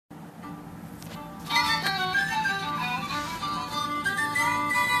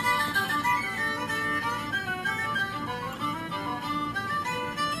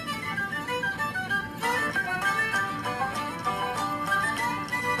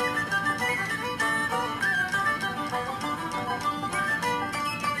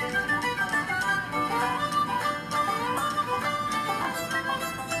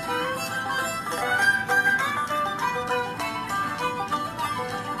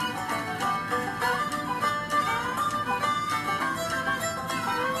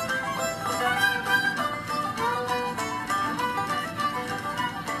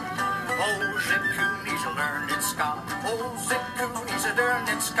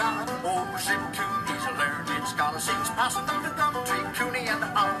scholar. Oh, Zip Coon, he's a learned scholar. Sings Possum up the gum tree, Cooney and the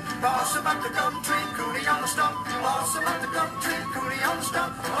owl. Possum up the gum tree, Cooney on the stump. Possum up the gum tree, Cooney on the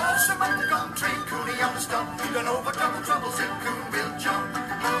stump. Possum up the gum tree, Cooney on the stump. Then over double trouble, Zip Coon will jump.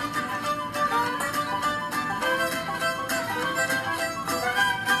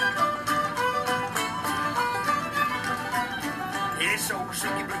 Yes, old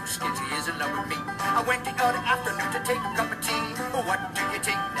Slinky Blue Skins, he is in love with me. I went the other afternoon to take a cup of tea. What do you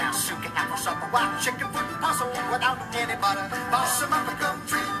take now, Suki? Apple supper, wild chicken foot and possum without any butter. Possum up the gum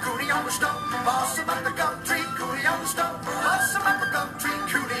tree, Cooney on the stump. Possum up the gum tree, Cooney on the stump. Possum up the gum tree,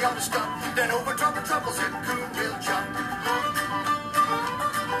 Cooney on the stump. Then over trouble, Zip Coon will jump.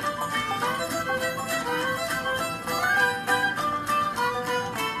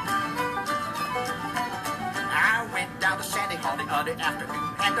 The other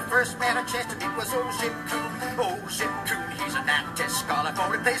afternoon, and the first man I chanced to meet was old Zip Coon. Old Zip Coon, he's an active scholar,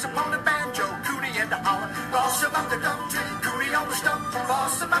 for he plays upon the banjo, Cooney and the holler. Possum up the gum tree, Cooney on the stump.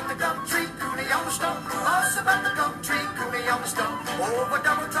 Possum up the gum tree, Cooney on the stump. Possum up the gum tree, Cooney on the stump. Over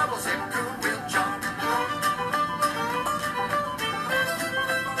double trouble, Zip Coon will jump.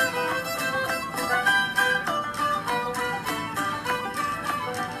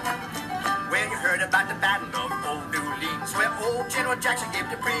 Well, you heard about the Battle of Old New Orleans, where old General Jackson gave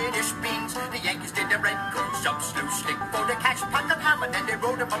the British beans. The Yankees did their red coats up slew slick for the catch Putnam Hammer, then they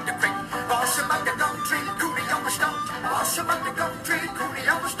rode him up the creek. Possum up the gum tree, Cooney on the stump. Possum up the gum tree, Cooney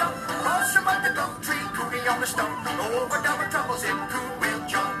on the stump. Possum up the gum tree, Cooney on the stump. Over double trouble, Zip Coon will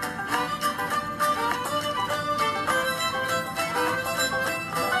jump.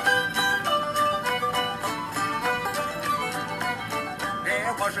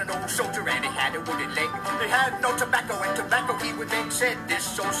 There was an old soldier and he had a wooden leg. They had no tobacco and tobacco he would beg. Said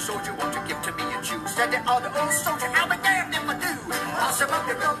this old soldier, won't you give to me a chew? Said the other old soldier, I'll be damned if I do. Possum up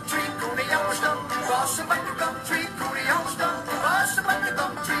the gum tree, Cooney on the stump. Possum up the gum tree, Cooney on the stump. Possum up the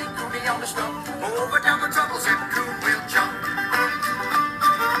gum tree, Cooney on the stump. Over double trouble, Zip Coon will jump.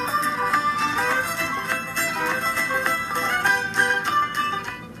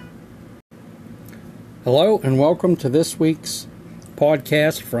 Hello and welcome to this week's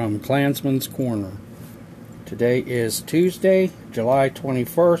podcast from Clansman's Corner. Today is Tuesday, July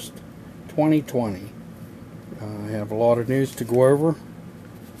 21st, 2020. I have a lot of news to go over.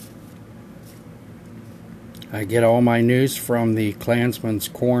 I get all my news from the Clansman's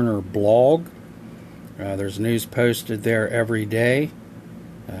Corner blog. There's news posted there every day.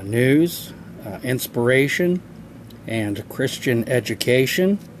 News, inspiration, and Christian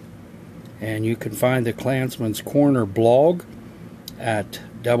education. And you can find the Clansman's Corner blog at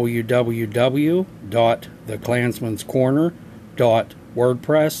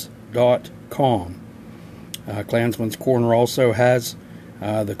www.theclansmanscorner.wordpress.com. Clansman's Corner also has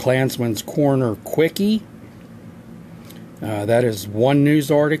the Clansman's Corner Quickie. That is one news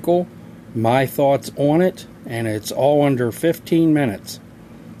article, my thoughts on it, and it's all under 15 minutes.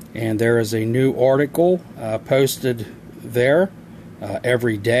 And there is a new article posted there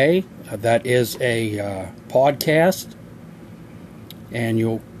every day. That is a podcast, and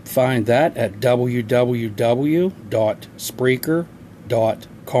you'll find that at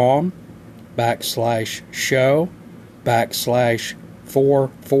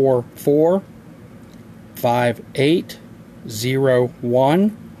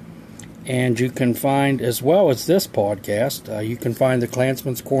And you can find, as well as this podcast, you can find the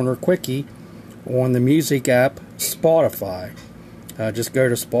Clansman's Corner Quickie on the music app Spotify. Just go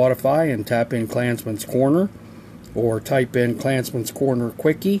to Spotify and tap in Clansman's Corner, or type in Clansman's Corner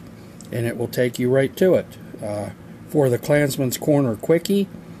Quickie, and it will take you right to it. For the Clansman's Corner Quickie,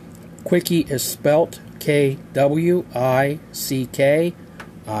 Quickie is spelt Kwickie.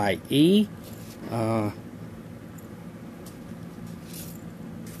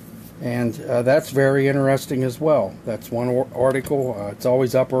 And that's very interesting as well. That's one article. It's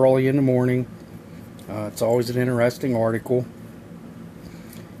always up early in the morning. It's always an interesting article.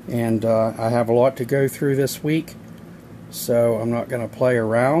 And I have a lot to go through this week, so I'm not going to play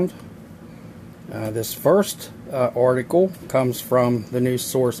around. This first article comes from the news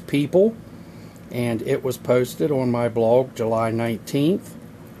source People, and it was posted on my blog July 19th.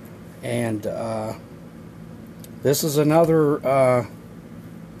 And this is another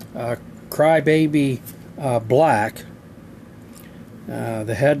Crybaby Black.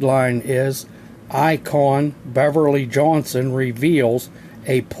 The headline is, Icon Beverly Johnson reveals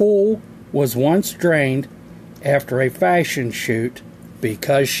a pool was once drained after a fashion shoot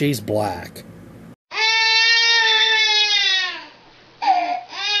because she's black.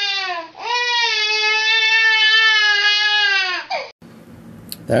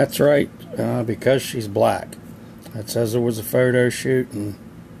 That's right, because she's black. It says it was a photo shoot, and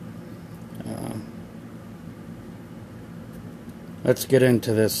let's get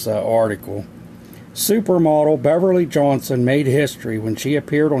into this article. Supermodel Beverly Johnson made history when she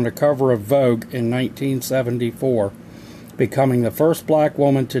appeared on the cover of Vogue in 1974, becoming the first black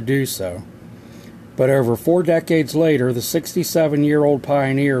woman to do so. But over 4 decades later, the 67-year-old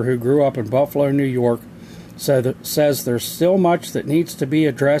pioneer who grew up in Buffalo, New York, says there's still much that needs to be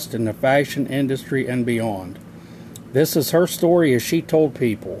addressed in the fashion industry and beyond. This is her story as she told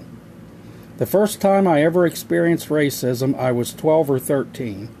People. The first time I ever experienced racism, I was 12 or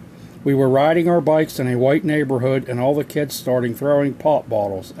 13. We were riding our bikes in a white neighborhood and all the kids started throwing pop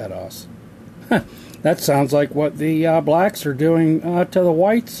bottles at us. That sounds like what the blacks are doing to the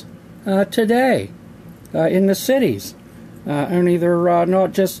whites today in the cities. Only they're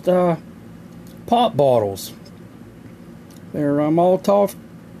not just pop bottles. They're Molotov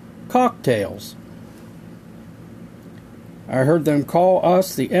cocktails. I heard them call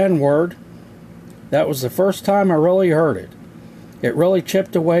us the N-word. That was the first time I really heard it. It really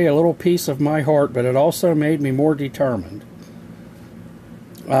chipped away a little piece of my heart, but it also made me more determined.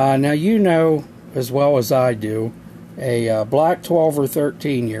 Now, you know as well as I do, a black 12 or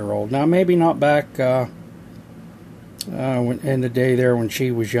 13-year-old. Now, maybe not back in the day there when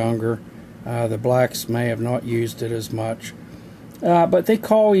she was younger. The blacks may have not used it as much. But they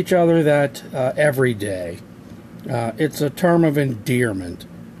call each other that every day. It's a term of endearment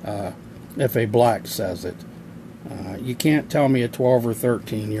if a black says it. You can't tell me a 12 or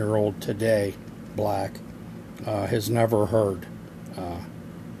 13-year-old today, black, has never heard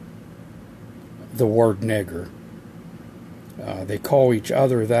the word nigger. They call each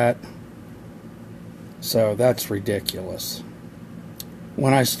other that, so that's ridiculous.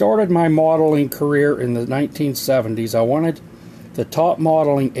 When I started my modeling career in the 1970s, I wanted the top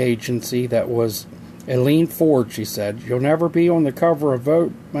modeling agency. That was Eileen Ford, she said. You'll never be on the cover of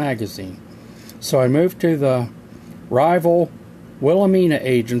Vogue magazine. So I moved to the rival Wilhelmina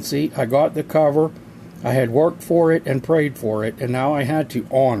agency. I got the cover. I had worked for it and prayed for it, and now I had to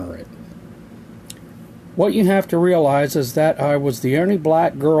honor it. What you have to realize is that I was the only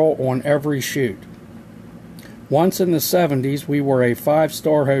black girl on every shoot. Once in the 70s, we were a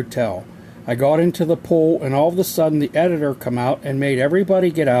 5-star hotel. I got into the pool, and all of a sudden the editor come out and made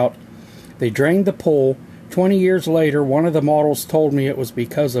everybody get out. They drained the pool. 20 years later, one of the models told me it was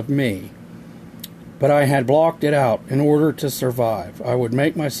because of me. But I had blocked it out in order to survive. I would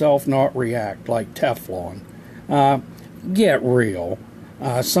make myself not react like Teflon. Get real.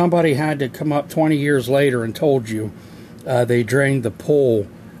 Somebody had to come up 20 years later and told you they drained the pool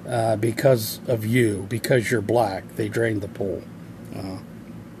because of you, because you're black. They drained the pool.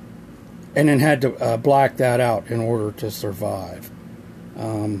 And then had to black that out in order to survive.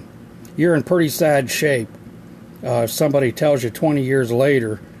 You're in pretty sad shape if somebody tells you 20 years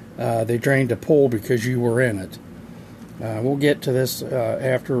later they drained a pool because you were in it. We'll get to this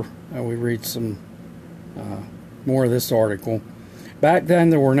after we read some more of this article. Back then,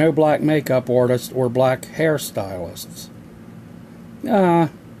 there were no black makeup artists or black hairstylists.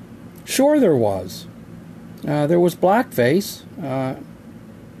 Sure there was. There was blackface.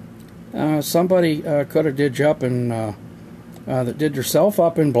 Somebody could have did you up in that did yourself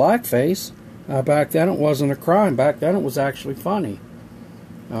up in blackface. Back then, it wasn't a crime. Back then, it was actually funny.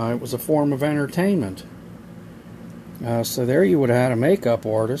 It was a form of entertainment. So there you would have had a makeup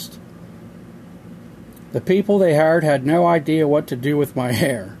artist. The people they hired had no idea what to do with my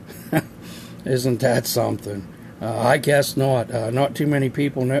hair. Isn't that something? I guess not. Not too many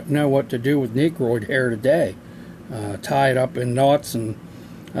people know what to do with Negroid hair today. Tie it up in knots and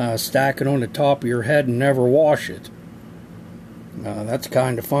stack it on the top of your head and never wash it. That's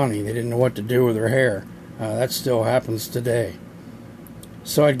kind of funny. They didn't know what to do with their hair. That still happens today.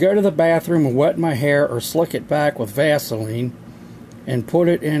 So I'd go to the bathroom and wet my hair or slick it back with Vaseline and put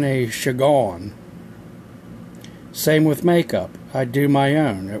it in a chigon. Same with makeup. I'd do my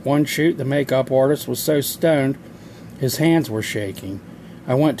own. At one shoot, the makeup artist was so stoned, his hands were shaking.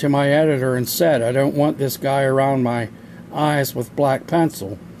 I went to my editor and said, I don't want this guy around my eyes with black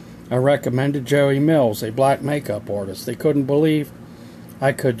pencil. I recommended Joey Mills, a black makeup artist. They couldn't believe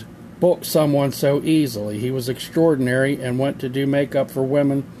I could book someone so easily. He was extraordinary and went to do makeup for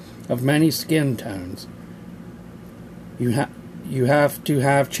women of many skin tones. You have to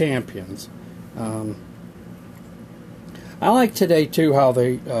have champions. I like today, too, how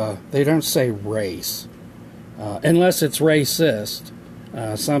they don't say race. Unless it's racist.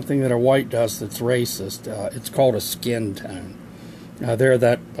 Something that a white does that's racist. It's called a skin tone.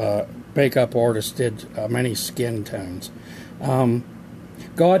 That makeup artist did many skin tones.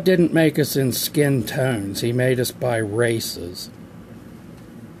 God didn't make us in skin tones. He made us by races.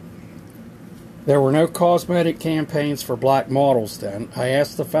 There were no cosmetic campaigns for black models then. I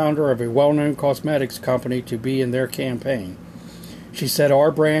asked the founder of a well-known cosmetics company to be in their campaign. She said,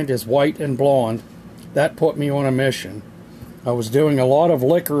 our brand is white and blonde. That put me on a mission. I was doing a lot of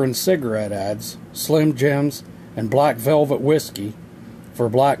liquor and cigarette ads, Slim Jims and Black Velvet whiskey. For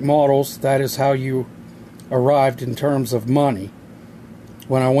black models, that is how you arrived in terms of money.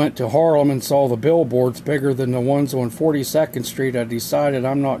 When I went to Harlem and saw the billboards bigger than the ones on 42nd Street, I decided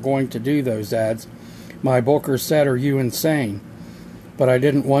I'm not going to do those ads. My booker said, are you insane? But I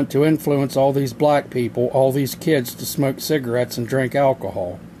didn't want to influence all these black people, all these kids, to smoke cigarettes and drink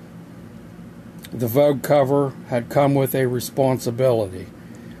alcohol. The Vogue cover had come with a responsibility.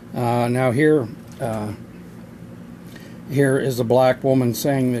 Now here is a black woman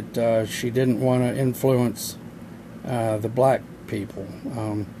saying that she didn't want to influence the black people.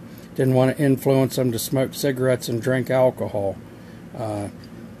 Didn't want to influence them to smoke cigarettes and drink alcohol.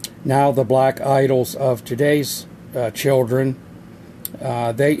 Now the black idols of today's children,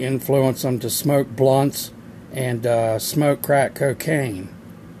 they influence them to smoke blunts and smoke crack cocaine.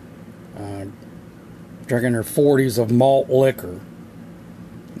 Drinking their 40s of malt liquor.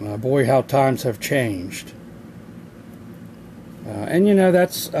 Boy, how times have changed. And you know,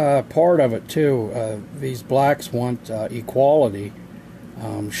 that's part of it too. These blacks want equality.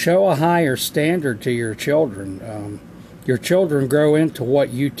 Show a higher standard to your children. Your children grow into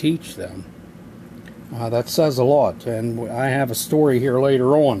what you teach them. That says a lot. And I have a story here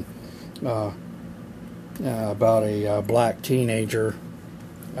later on about a black teenager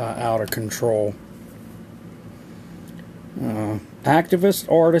out of control. Activists,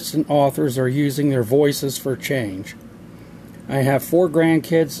 artists, and authors are using their voices for change. I have 4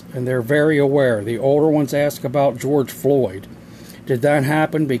 grandkids, and they're very aware. The older ones ask about George Floyd. Did that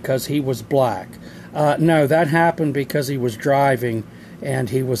happen because he was black? No, that happened because he was driving and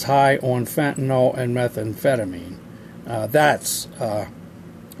he was high on fentanyl and methamphetamine. That's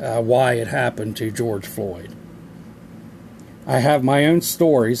why it happened to George Floyd. I have my own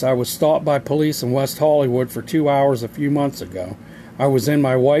stories. I was stopped by police in West Hollywood for 2 hours a few months ago. I was in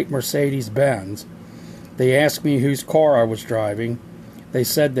my white Mercedes-Benz. They asked me whose car I was driving. They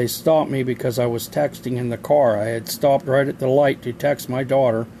said they stopped me because I was texting in the car. I had stopped right at the light to text my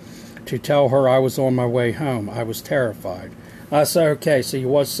daughter to tell her I was on my way home. I was terrified. So you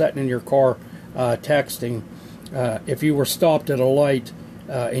was sitting in your car texting. If you were stopped at a light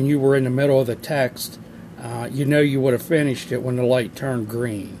and you were in the middle of the text, you know you would have finished it when the light turned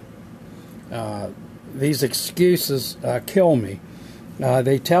green. These excuses kill me.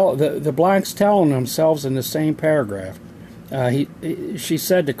 They tell the blacks telling themselves in the same paragraph. She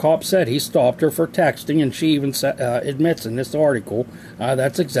said the cop said he stopped her for texting, and she even admits in this article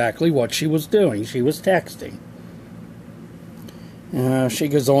that's exactly what she was doing. She was texting. She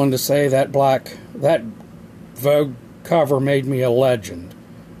goes on to say that Vogue cover made me a legend.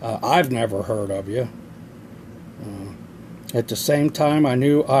 I've never heard of you. At the same time, I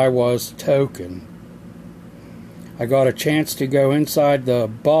knew I was token. I got a chance to go inside the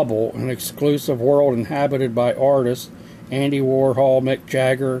bubble, an exclusive world inhabited by artists Andy Warhol, Mick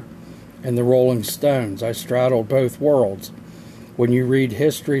Jagger, and the Rolling Stones. I straddled both worlds. When you read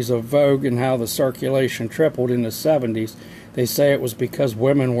histories of Vogue and how the circulation tripled in the 70s, they say it was because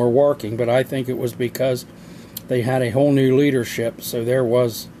women were working, but I think it was because they had a whole new leadership, so there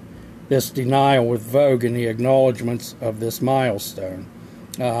was this denial with Vogue and the acknowledgments of this milestone.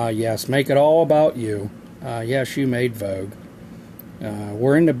 Yes, make it all about you. Yes, you made Vogue.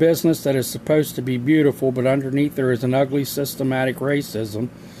 We're in the business that is supposed to be beautiful, but underneath there is an ugly systematic racism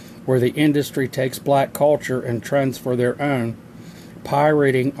where the industry takes black culture and trends for their own,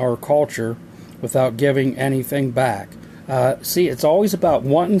 pirating our culture without giving anything back. See, it's always about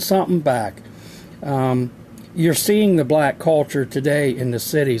wanting something back. You're seeing the black culture today in the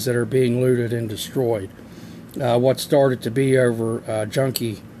cities that are being looted and destroyed. What started to be over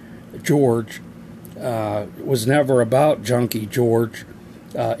Junkie George was never about Junkie George.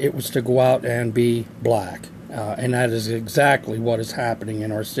 It was to go out and be black. And that is exactly what is happening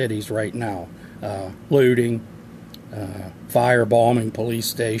in our cities right now. Looting, firebombing police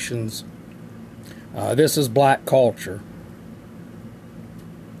stations. This is black culture.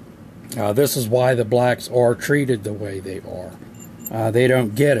 This is why the blacks are treated the way they are. They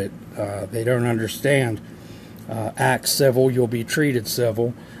don't get it. They don't understand. Act civil, you'll be treated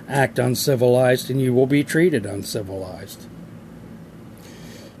civil. Act uncivilized, and you will be treated uncivilized.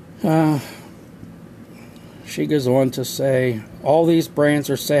 She goes on to say, all these brands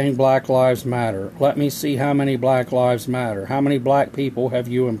are saying Black Lives Matter. Let me see how many Black Lives Matter. How many black people have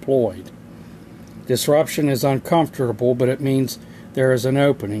you employed? Disruption is uncomfortable, but it means there is an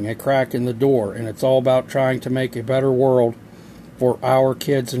opening, a crack in the door, and it's all about trying to make a better world for our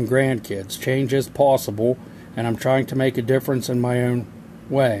kids and grandkids. Change is possible, and I'm trying to make a difference in my own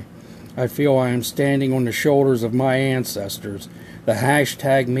way. I feel I am standing on the shoulders of my ancestors. The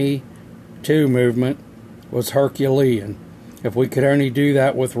hashtag #MeToo movement was Herculean. If we could only do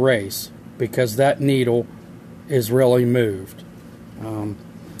that with race, because that needle is really moved.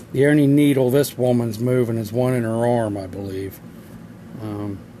 The only needle this woman's moving is one in her arm, I believe.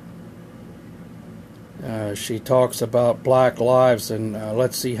 She talks about black lives, and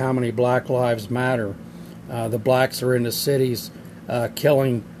let's see how many Black Lives Matter. The blacks are in the cities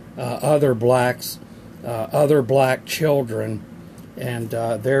killing other blacks, other black children, and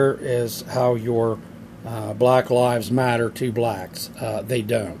there is how your Black Lives Matter to blacks. They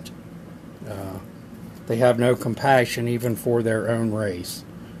don't. They have no compassion even for their own race.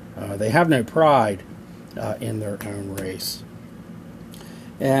 They have no pride in their own race.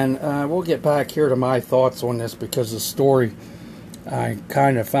 And we'll get back here to my thoughts on this, because the story, I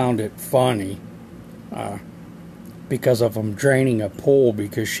kind of found it funny because of them draining a pool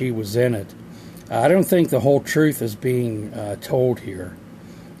because she was in it. I don't think the whole truth is being told here.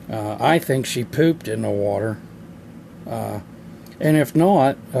 I think she pooped in the water. And if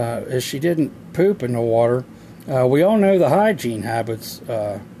not, if she didn't poop in the water, we all know the hygiene habits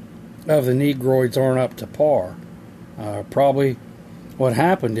of the Negroids aren't up to par. Probably what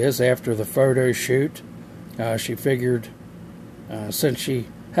happened is, after the photo shoot, she figured, since she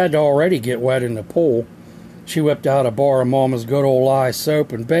had to already get wet in the pool, she whipped out a bar of Mama's Good Old Lye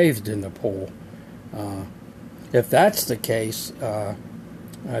soap and bathed in the pool. If that's the case,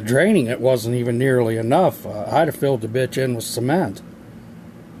 draining it wasn't even nearly enough. I'd have filled the bitch in with cement.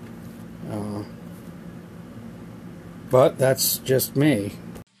 But that's just me.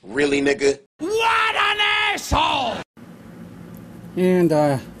 Really, nigga? What an asshole! And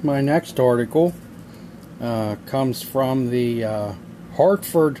my next article comes from the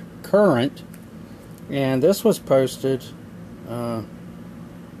Hartford Courant, and this was posted on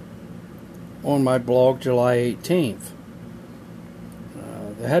my blog July 18th.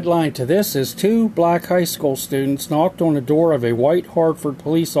 The headline to this is, 2 black high school students knocked on the door of a white Hartford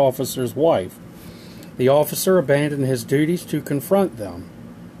police officer's wife. The officer abandoned his duties to confront them.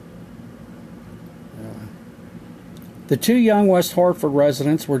 The 2 young West Hartford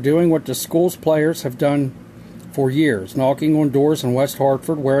residents were doing what the school's players have done for years, knocking on doors in West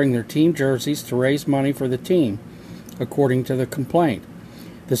Hartford wearing their team jerseys to raise money for the team, according to the complaint.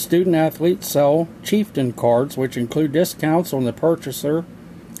 The student athletes sell chieftain cards, which include discounts on the purchaser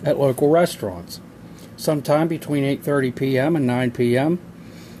at local restaurants. Sometime between 8:30 p.m. and 9 p.m.,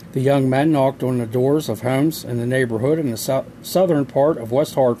 the young men knocked on the doors of homes in the neighborhood in the southern part of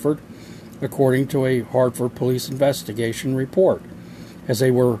West Hartford, according to a Hartford police investigation report. As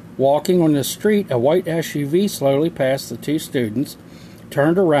they were walking on the street, a white SUV slowly passed the 2 students,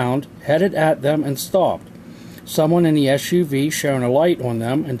 turned around, headed at them, and stopped. Someone in the SUV shone a light on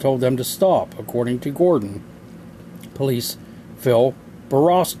them and told them to stop, according to Gordon Police Phil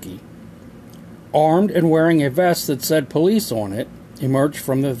Borowski. Armed and wearing a vest that said police on it, emerged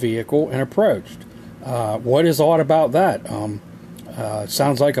from the vehicle and approached. What is odd about that?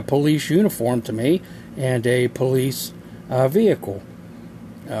 Sounds like a police uniform to me, and a police vehicle.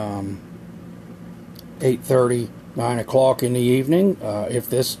 8:30, 9 o'clock in the evening. If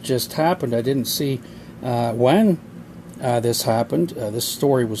this just happened, I didn't see when this happened. This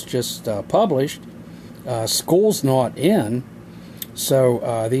story was just published. School's not in,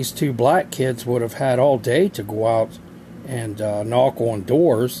 so these 2 black kids would have had all day to go out and knock on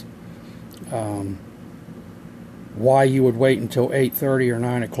doors. Why you would wait until 8:30 or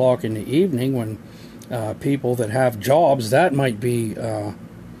 9 o'clock in the evening when people that have jobs, that might be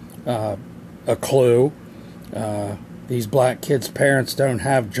a clue. These black kids' parents don't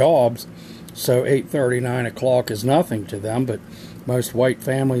have jobs, so 8:30, 9 o'clock is nothing to them, but most white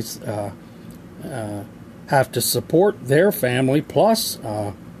families have to support their family plus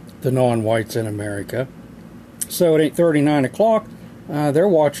the non-whites in America. So at 8:30, 9 o'clock, they're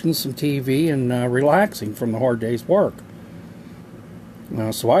watching some TV and relaxing from the hard day's work.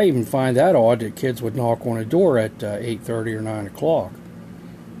 So I even find that odd that kids would knock on a door at 8:30 or 9 o'clock.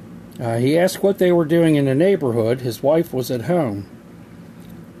 He asked what they were doing in the neighborhood. His wife was at home.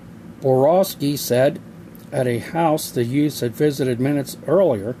 Borowski said at a house the youths had visited minutes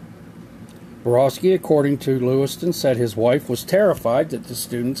earlier. Borowski, according to Lewiston, said his wife was terrified that the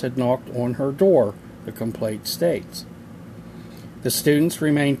students had knocked on her door the complaint states. The students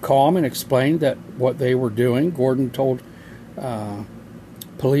remained calm and explained that what they were doing. Gordon told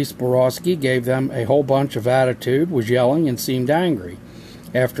police Borowski gave them a whole bunch of attitude, was yelling, and seemed angry.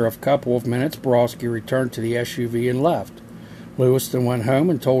 After a couple of minutes, Borowski returned to the SUV and left. Lewiston went home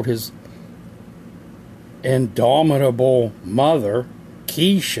and told his indomitable mother,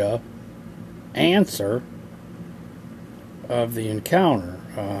 Keisha, Answer of the encounter.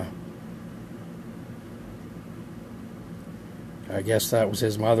 I guess that was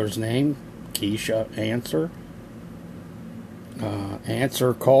his mother's name, Keisha Answer.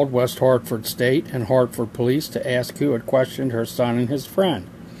 Answer called West Hartford State and Hartford Police to ask who had questioned her son and his friend.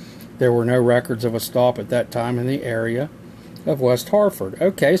 There were no records of a stop at that time in the area of West Hartford.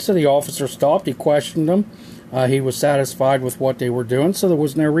 Okay, so the officer stopped, he questioned them. He was satisfied with what they were doing, so there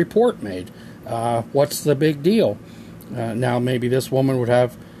was no report made. What's the big deal? Now, maybe this woman would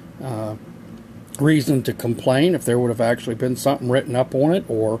have reason to complain if there would have actually been something written up on it,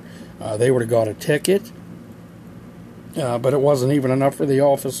 or they would have got a ticket. But it wasn't even enough for the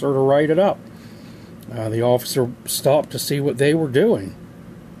officer to write it up. The officer stopped to see what they were doing.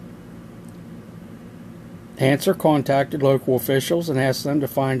 Answer contacted local officials and asked them to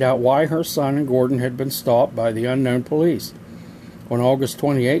find out why her son and Gordon had been stopped by the unknown police. On August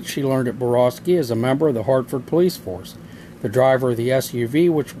 28th, she learned that Borowski is a member of the Hartford Police Force. The driver of the SUV,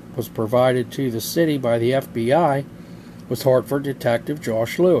 which was provided to the city by the FBI, was Hartford Detective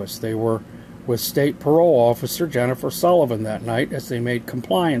Josh Lewis. They were with State Parole Officer Jennifer Sullivan that night as they made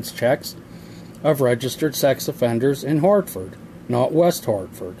compliance checks of registered sex offenders in Hartford, not West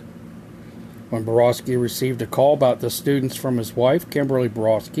Hartford. When Borowski received a call about the students from his wife, Kimberly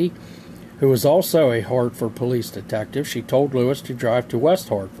Borowski, who was also a Hartford police detective, she told Lewis to drive to West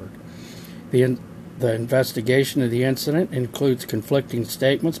Hartford. The investigation of the incident includes conflicting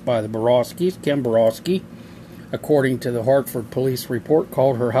statements by the Borowskis. Kim Borowski, according to the Hartford police report,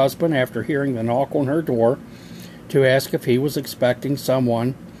 called her husband after hearing the knock on her door to ask if he was expecting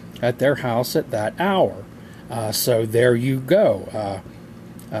someone at their house at that hour. So there you go.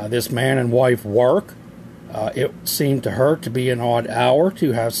 This man and wife work. It seemed to her to be an odd hour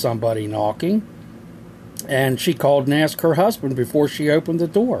to have somebody knocking. And she called and asked her husband before she opened the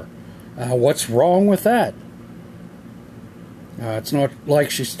door. What's wrong with that? It's not like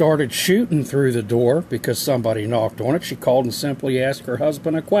she started shooting through the door because somebody knocked on it. She called and simply asked her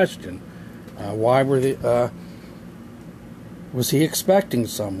husband a question. Why was he expecting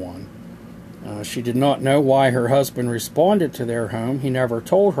someone? She did not know why her husband responded to their home. He never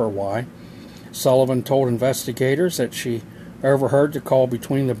told her why. Sullivan told investigators that she overheard the call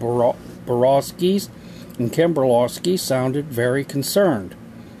between the Borowskis and Kim Borowski sounded very concerned.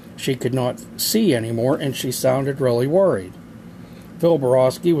 She could not see anymore, and she sounded really worried. Phil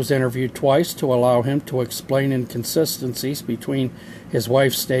Borowski was interviewed twice to allow him to explain inconsistencies between his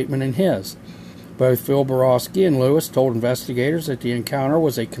wife's statement and his. Both Phil Borowski and Lewis told investigators that the encounter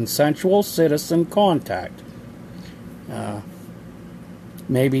was a consensual citizen contact.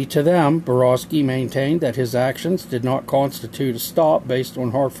 Maybe to them, Borowski maintained that his actions did not constitute a stop based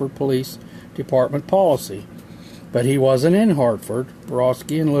on Hartford Police Department policy. But he wasn't in Hartford.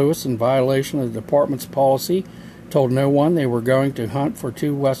 Borowski and Lewis, in violation of the department's policy, told no one they were going to hunt for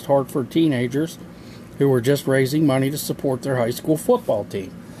two West Hartford teenagers who were just raising money to support their high school football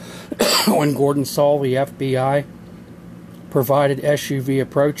team. When Gordon saw the FBI provided SUV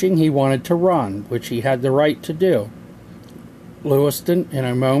approaching, he wanted to run, which he had the right to do. Lewiston, in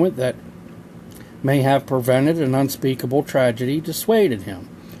a moment that may have prevented an unspeakable tragedy, dissuaded him.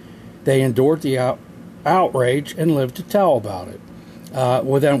 They endured the outrage and lived to tell about it.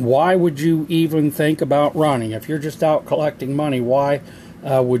 Well, then why would you even think about running? If you're just out collecting money, why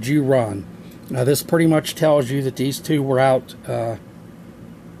would you run? Now, this pretty much tells you that these two were out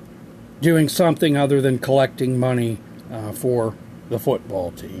doing something other than collecting money for the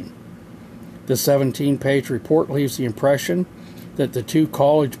football team. The 17-page report leaves the impression that the two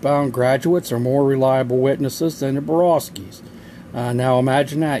college-bound graduates are more reliable witnesses than the Borowskis. Now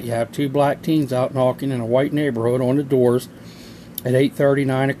imagine that. You have two black teens out knocking in a white neighborhood on the doors at 8:30,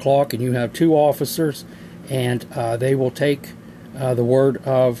 9 o'clock, and you have two officers, and they will take the word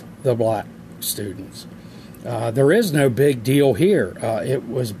of the black students. There is no big deal here. It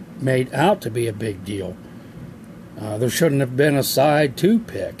was made out to be a big deal. There shouldn't have been a side to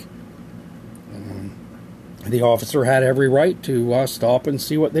pick. The officer had every right to stop and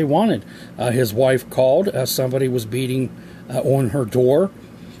see what they wanted. His wife called. Somebody was beating on her door.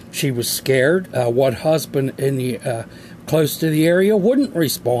 She was scared. What husband in the close to the area wouldn't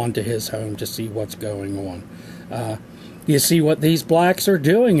respond to his home to see what's going on? You see what these blacks are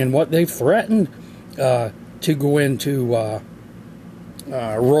doing and what they've threatened to go into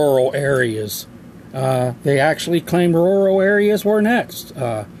rural areas. They actually claimed rural areas were next.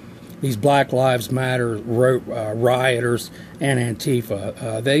 These Black Lives Matter rioters and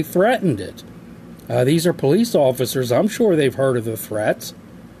Antifa, they threatened it. These are police officers. I'm sure they've heard of the threats.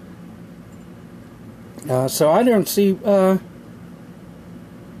 So I don't see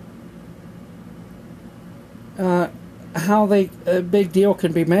how a big deal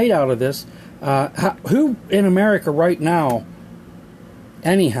can be made out of this. Who in America right now,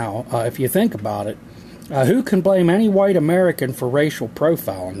 anyhow, if you think about it, who can blame any white American for racial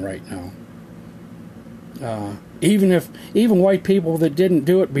profiling right now? Even white people that didn't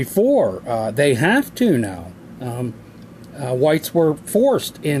do it before, they have to now. Whites were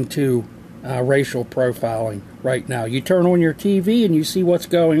forced into racial profiling right now. You turn on your TV and you see what's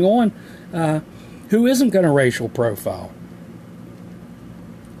going on. Who isn't going to racial profile?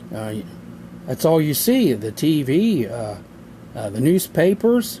 That's all you see. The TV, the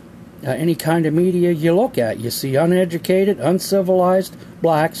newspapers, any kind of media you look at. You see uneducated, uncivilized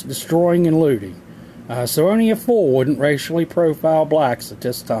blacks destroying and looting. So only a fool wouldn't racially profile blacks at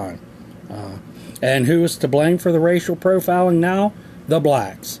this time. And who is to blame for the racial profiling now? The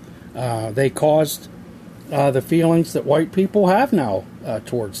blacks. They caused the feelings that white people have now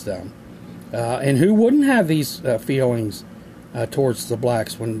towards them. And who wouldn't have these feelings towards the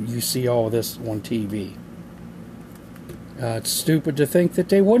blacks when you see all of this on TV? It's stupid to think that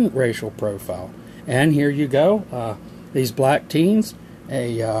they wouldn't racial profile. And here you go, these black teens,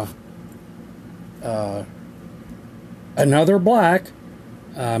 another black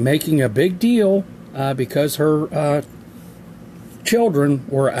making a big deal because her children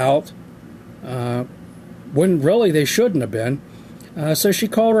were out when really they shouldn't have been. So she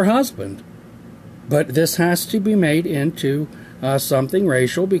called her husband. But this has to be made into something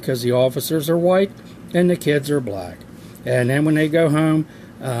racial because the officers are white and the kids are black. And then when they go home,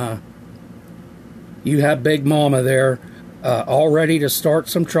 you have Big Mama there all ready to start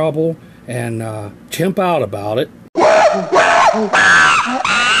some trouble and chimp out about it.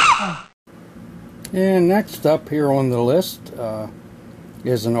 And next up here on the list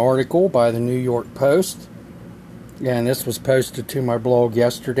is an article by the New York Post. And this was posted to my blog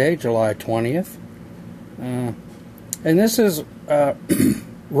yesterday, July 20th. And this is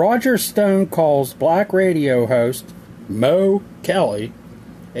Roger Stone calls black radio host Mo Kelly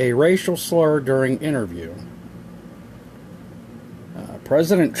a racial slur during interview.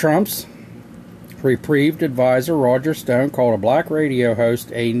 President Trump's reprieved advisor Roger Stone called a black radio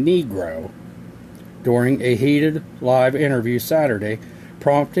host a Negro during a heated live interview Saturday,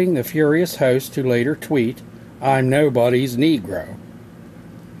 prompting the furious host to later tweet, "I'm nobody's Negro."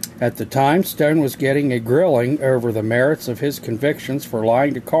 At the time, Stone was getting a grilling over the merits of his convictions for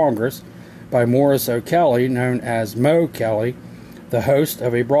lying to Congress by Morris O'Kelly, known as Mo Kelly, the host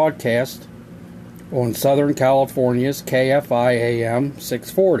of a broadcast on Southern California's KFI AM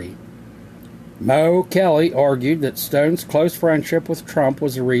 640. Mo Kelly argued that Stone's close friendship with Trump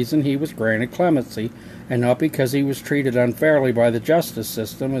was the reason he was granted clemency, and not because he was treated unfairly by the justice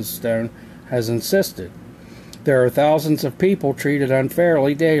system, as Stone has insisted. There are thousands of people treated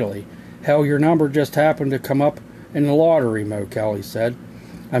unfairly daily. Hell, your number just happened to come up in the lottery, Mo Kelly said.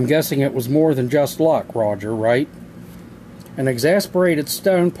 I'm guessing it was more than just luck, Roger, right? An exasperated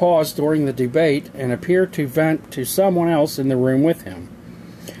Stone paused during the debate and appeared to vent to someone else in the room with him.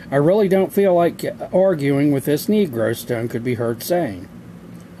 I really don't feel like arguing with this Negro, Stone could be heard saying.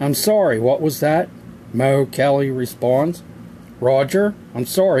 I'm sorry, what was that? Mo Kelly responds. Roger, I'm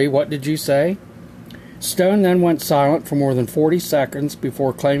sorry, what did you say? Stone then went silent for more than 40 seconds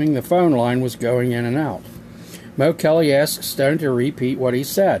before claiming the phone line was going in and out. Mo Kelly asked Stone to repeat what he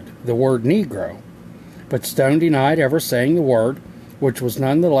said, the word Negro. But Stone denied ever saying the word, which was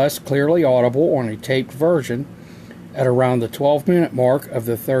nonetheless clearly audible on a taped version at around the 12-minute mark of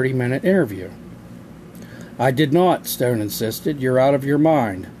the 30-minute interview. I did not, Stone insisted. You're out of your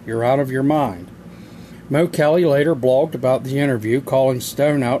mind. You're out of your mind. Mo Kelly later blogged about the interview, calling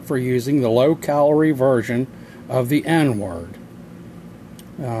Stone out for using the low-calorie version of the N-word.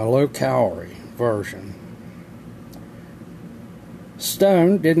 Low-calorie version.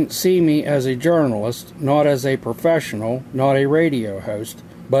 Stone didn't see me as a journalist, not as a professional, not a radio host,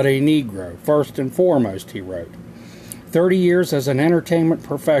 but a Negro, first and foremost, he wrote. 30 years as an entertainment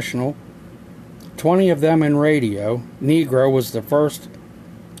professional, 20 of them in radio, Negro was the first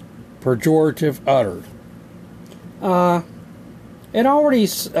pejorative uttered. It already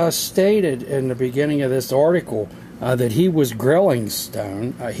stated in the beginning of this article that he was grilling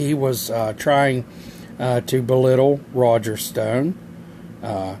Stone. He was trying to belittle Roger Stone.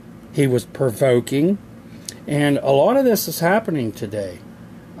 he was provoking. And a lot of this is happening today.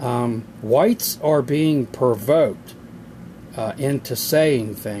 Whites are being provoked into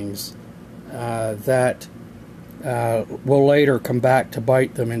saying things that will later come back to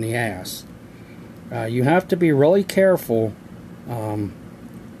bite them in the ass. You have to be really careful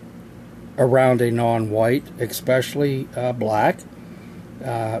around a non-white, especially black,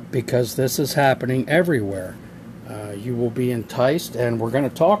 because this is happening everywhere. You will be enticed, and we're going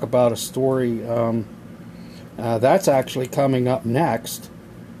to talk about a story that's actually coming up next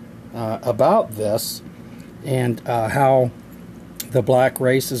about this, and how the black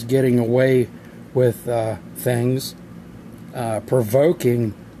race is getting away with things,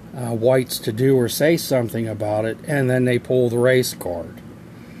 provoking whites to do or say something about it, and then they pull the race card.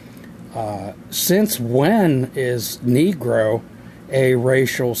 Since when is Negro a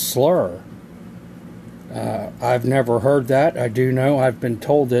racial slur? I've never heard that. I do know, I've been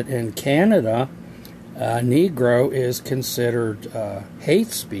told that in Canada, Negro is considered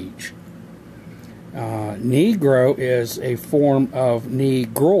hate speech. Negro is a form of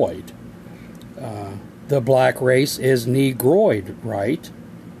Negroid. The black race is Negroid, right?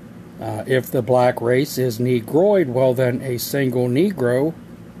 If the black race is Negroid, well then a single Negroid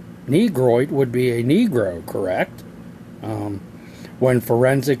would be a Negro, correct? When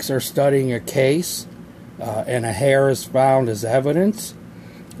forensics are studying a case and a hair is found as evidence,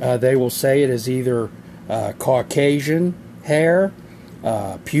 they will say it is either Caucasian hair,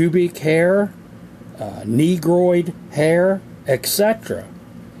 pubic hair, Negroid hair, etc.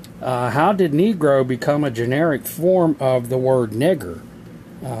 How did Negro become a generic form of the word nigger?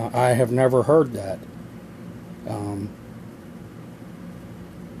 I have never heard that.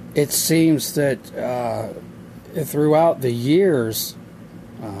 It seems that throughout the years,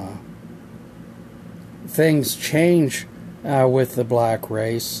 things change with the black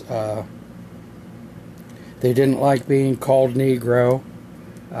race. They didn't like being called Negro.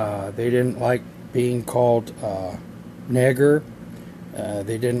 They didn't like being called nigger.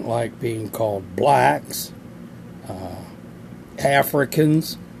 They didn't like being called blacks,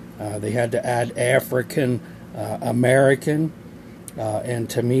 Africans. They had to add African American, and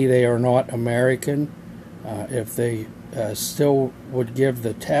to me they are not American. If they still would give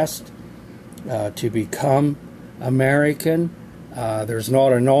the test to become American, there's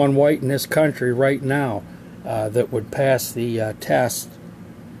not a non-white in this country right now that would pass the test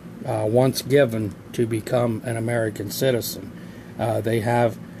once given to become an American citizen. They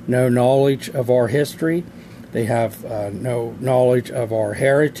have no knowledge of our history. They have no knowledge of our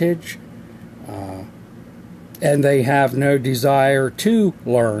heritage. And they have no desire to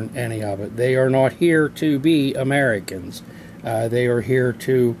learn any of it. They are not here to be Americans. They are here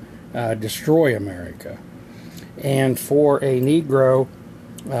to destroy America. And for a Negro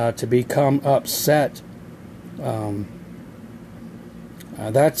to become upset,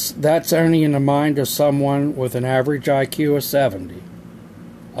 that's only in the mind of someone with an average IQ of 70.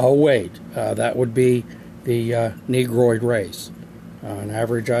 Oh wait, that would be the Negroid race, an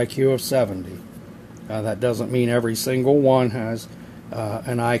average IQ of 70. That doesn't mean every single one has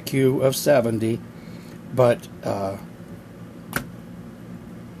an IQ of 70, but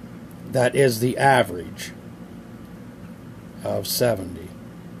that is the average of 70.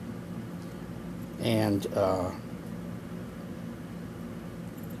 And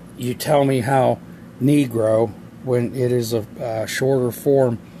you tell me how Negro, when it is a shorter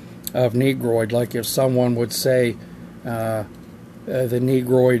form of Negroid, like if someone would say the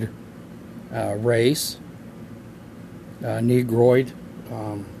Negroid race, Negroid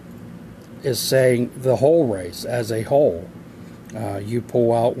is saying the whole race as a whole. You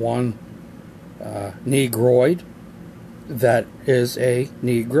pull out one Negroid, that is a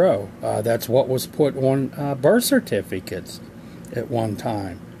Negro. That's what was put on birth certificates at one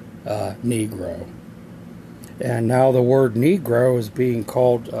time, Negro. And now the word Negro is being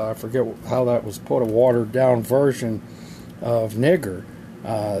called, I forget how that was put, a watered down version of nigger.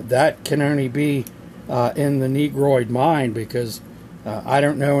 That can only be in the Negroid mind, because I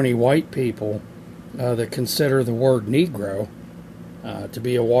don't know any white people that consider the word Negro to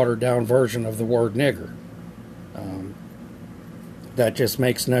be a watered down version of the word nigger. That just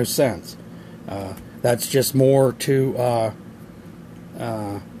makes no sense. That's just more to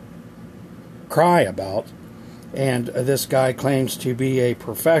cry about. And this guy claims to be a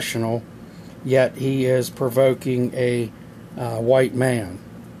professional, yet he is provoking a white man.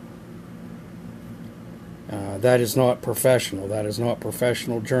 That is not professional. That is not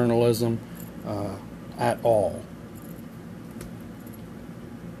professional journalism at all.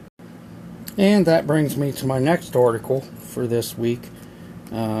 And that brings me to my next article for this week.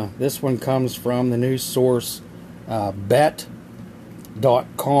 This one comes from the news source bet.com.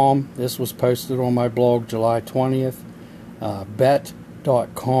 This was posted on my blog July 20th.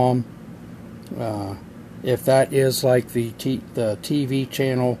 Bet.com. If that is like the TV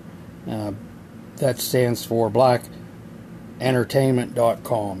channel, that stands for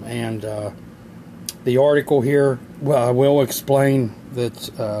blackentertainment.com. And the article here will explain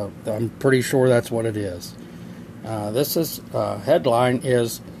that. I'm pretty sure that's what it is. This is headline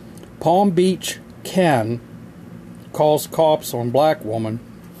is Palm Beach Ken calls cops on black woman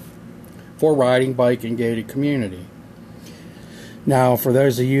for riding bike in gated community. Now, for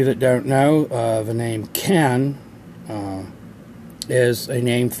those of you that don't know, the name Ken is a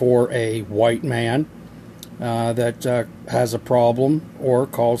name for a white man that has a problem or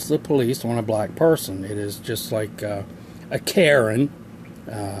calls the police on a black person. It is just like a Karen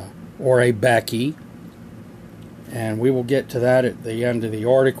or a Becky. And we will get to that at the end of the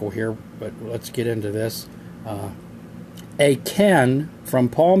article here, but let's get into this. A Ken from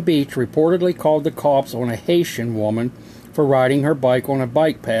Palm Beach reportedly called the cops on a Haitian woman for riding her bike on a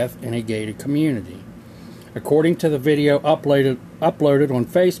bike path in a gated community. According to the video uploaded on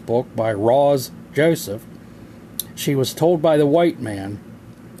Facebook by Roz Joseph, she was told by the white man,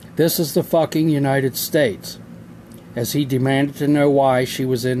 "This is the fucking United States," as he demanded to know why she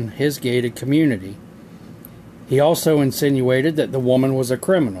was in his gated community. He also insinuated that the woman was a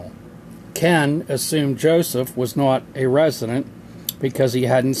criminal. Ken assumed Joseph was not a resident because he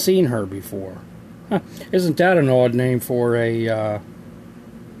hadn't seen her before. Isn't that an odd name for a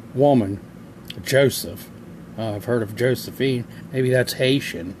woman? Joseph. I've heard of Josephine. Maybe that's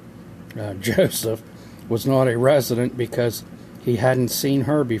Haitian. Joseph was not a resident because he hadn't seen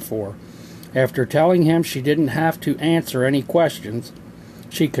her before. After telling him she didn't have to answer any questions,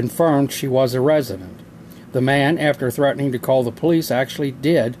 she confirmed she was a resident. The man, after threatening to call the police, actually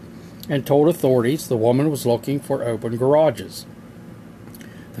did and told authorities the woman was looking for open garages.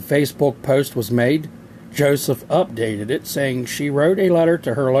 The Facebook post was made. Joseph updated it, saying she wrote a letter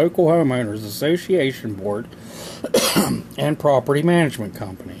to her local homeowners association board and property management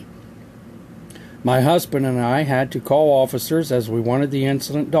company. My husband and I had to call officers as we wanted the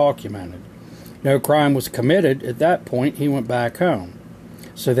incident documented. No crime was committed. At that point, he went back home.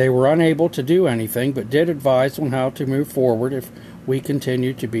 So they were unable to do anything, but did advise on how to move forward if we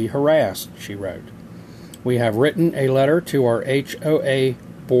continue to be harassed, she wrote. We have written a letter to our HOA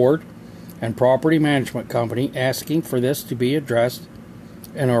board and property management company asking for this to be addressed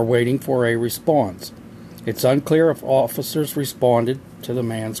and are waiting for a response. It's unclear if officers responded to the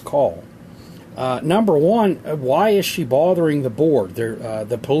man's call. Number one, why is she bothering the board?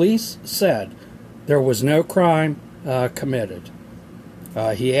 The police said there was no crime committed.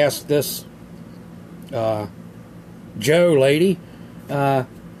 He asked this Joe lady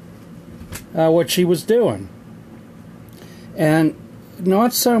what she was doing. And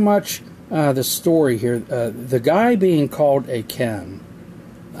not so much the story here. The guy being called a Ken.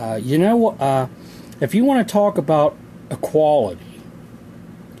 If you want to talk about equality,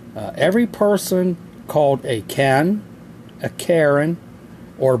 every person called a Ken, a Karen,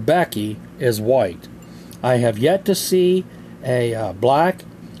 or Becky is white. I have yet to see a black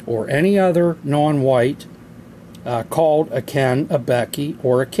or any other non-white called a Ken, a Becky,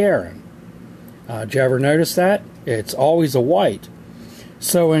 or a Karen. Did you ever notice that? It's always a white.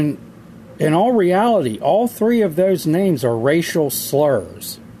 So in all reality, all three of those names are racial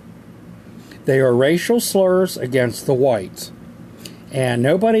slurs. They are racial slurs against the whites. And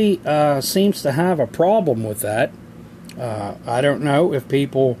nobody seems to have a problem with that. I don't know if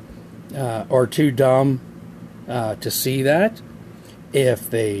people are too dumb to see that, if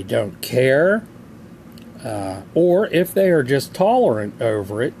they don't care, or if they are just tolerant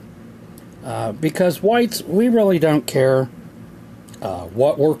over it. Because whites, we really don't care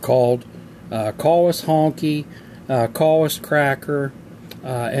what we're called. Call us honky, call us cracker,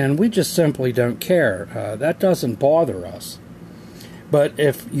 and we just simply don't care. That doesn't bother us. But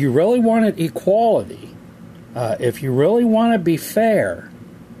if you really wanted equality, if you really want to be fair,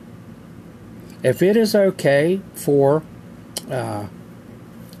 if it is okay for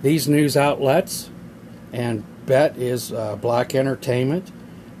these news outlets, and Bet is Black Entertainment,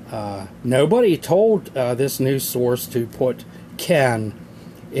 nobody told this news source to put Ken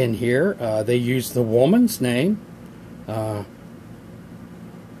in here. They used the woman's name,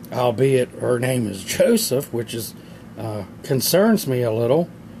 albeit her name is Joseph, which is concerns me a little.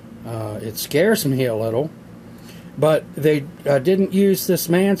 It scares me a little. But they didn't use this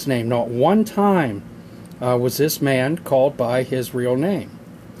man's name. Not one time was this man called by his real name.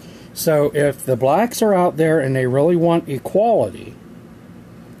 So if the blacks are out there and they really want equality,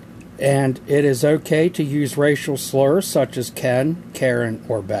 And it is okay to use racial slurs such as Ken, Karen,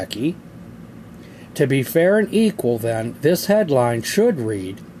 or Becky. To be fair and equal, then, this headline should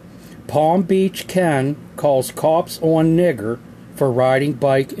read, Palm Beach Ken calls cops on nigger for riding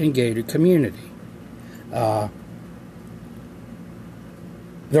bike in gated community. They're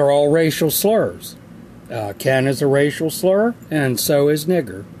all racial slurs. Ken is a racial slur, and so is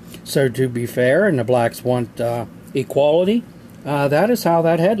nigger. So to be fair, and the blacks want equality, that is how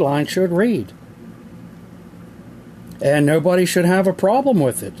that headline should read. And nobody should have a problem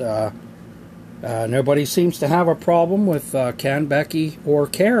with it. Nobody seems to have a problem with Ken, Becky, or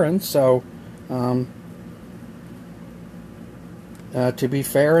Karen, so to be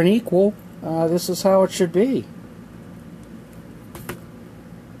fair and equal, this is how it should be.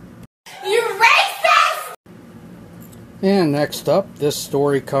 You racist! And next up, this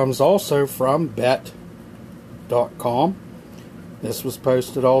story comes also from bet.com. This was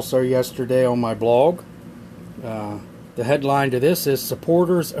posted also yesterday on my blog. The headline to this is,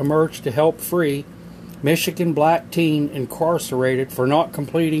 Supporters Emerge to Help Free Michigan Black Teen Incarcerated for Not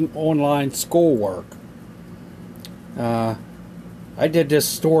Completing Online Schoolwork. I did this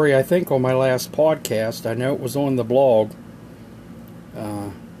story, I think, on my last podcast. I know it was on the blog.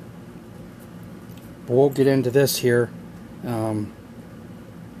 But we'll get into this here. I'm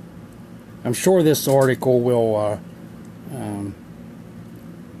sure this article will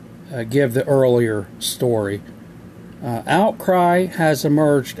give the earlier story. Outcry has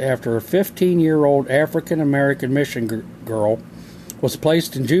emerged after a 15-year-old African-American Michigan girl was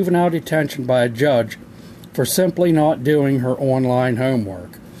placed in juvenile detention by a judge for simply not doing her online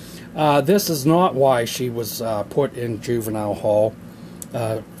homework. This is not why she was put in juvenile hall,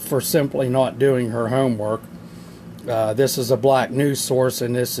 for simply not doing her homework. This is a black news source,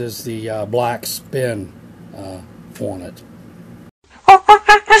 and this is the black spin on it.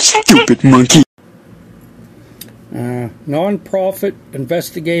 Stupid monkey. Non-profit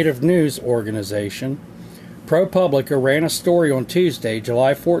investigative news organization ProPublica ran a story on Tuesday,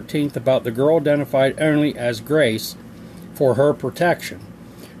 July 14th, about the girl identified only as Grace for her protection.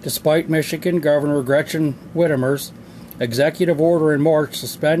 Despite Michigan Governor Gretchen Whitmer's executive order in March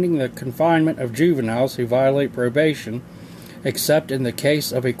suspending the confinement of juveniles who violate probation, except in the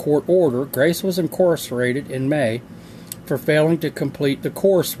case of a court order, Grace was incarcerated in May for failing to complete the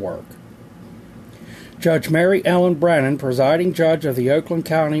coursework. Judge Mary Ellen Brennan, presiding judge of the Oakland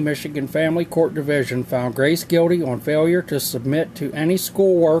County, Michigan Family Court Division, found Grace guilty on failure to submit to any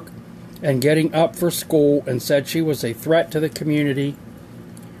schoolwork and getting up for school, and said she was a threat to the community,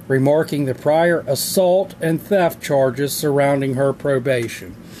 remarking the prior assault and theft charges surrounding her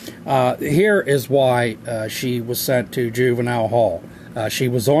probation. Here is why she was sent to juvenile hall. She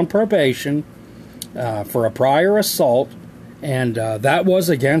was on probation for a prior assault, and that was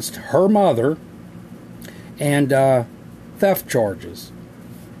against her mother, and theft charges.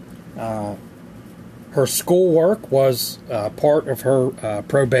 Her schoolwork was part of her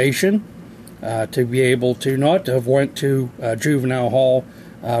probation to be able to not have went to juvenile hall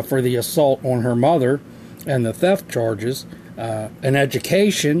for the assault on her mother and the theft charges. An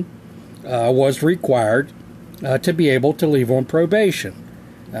education was required to be able to leave on probation.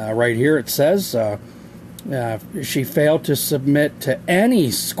 Right here it says she failed to submit to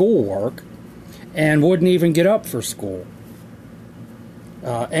any schoolwork and wouldn't even get up for school.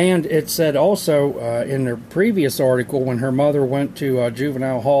 And it said also in the previous article, when her mother went to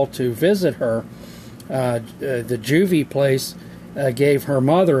juvenile hall to visit her, the juvie place gave her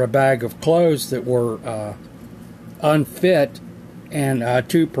mother a bag of clothes that were unfit and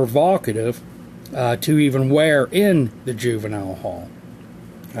too provocative to even wear in the juvenile hall.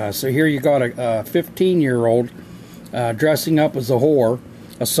 So here you got a 15-year-old dressing up as a whore,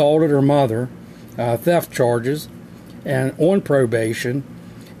 assaulted her mother, theft charges, and on probation,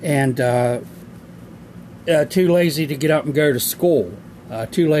 and too lazy to get up and go to school,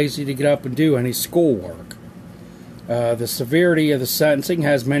 too lazy to get up and do any schoolwork. The severity of the sentencing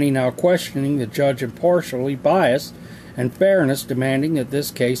has many now questioning the judge impartially biased and fairness, demanding that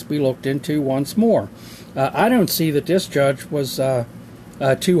this case be looked into once more. I don't see that this judge was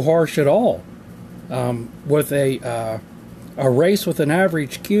too harsh at all. With a race with an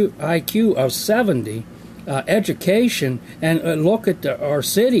average IQ of 70, education, and look at our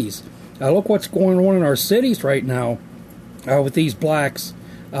cities. Look what's going on in our cities right now with these blacks,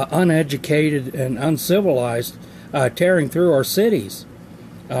 uneducated and uncivilized, tearing through our cities.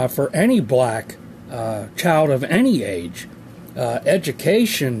 For any black child of any age,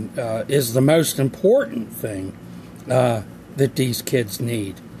 education is the most important thing that these kids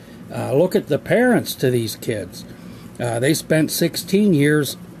need. Look at the parents to these kids. They spent 16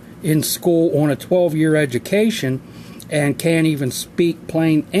 years in school on a 12-year education and can't even speak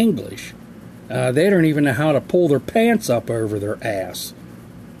plain English. They don't even know how to pull their pants up over their ass.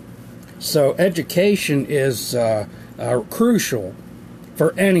 So education is crucial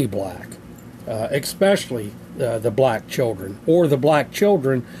for any black, especially the black children, or the black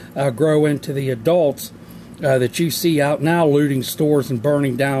children grow into the adults that you see out now looting stores and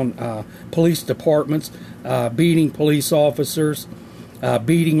burning down police departments, beating police officers,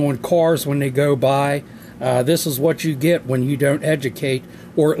 beating on cars when they go by. This is what you get when you don't educate,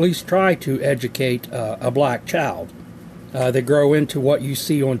 or at least try to educate a black child. They grow into what you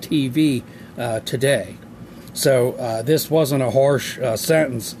see on TV today. So this wasn't a harsh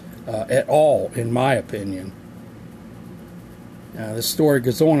sentence at all, in my opinion. The story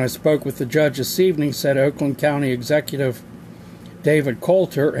goes on. I spoke with the judge this evening, said Oakland County Executive David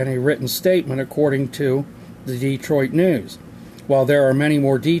Coulter, in a written statement according to the Detroit News. While there are many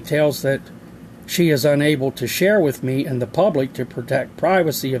more details that she is unable to share with me and the public to protect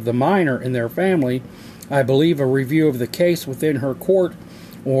privacy of the minor and their family, I believe a review of the case within her court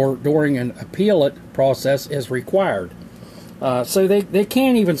or during an appellate process is required. So they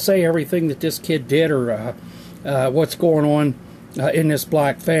can't even say everything that this kid did or what's going on in this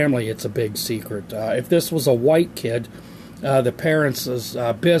black family. It's a big secret. If this was a white kid, the parents'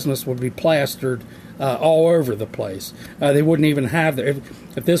 business would be plastered all over the place. They wouldn't even have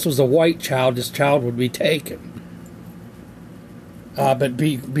if this was a white child, this child would be taken. But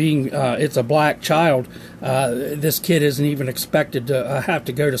being it's a black child, this kid isn't even expected to have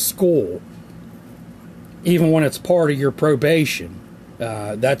to go to school, even when it's part of your probation.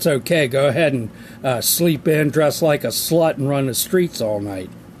 That's okay. Go ahead and sleep in, dress like a slut, and run the streets all night.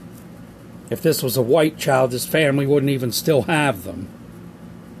 If this was a white child, this family wouldn't even still have them.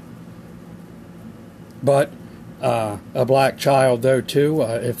 But a black child, though, too,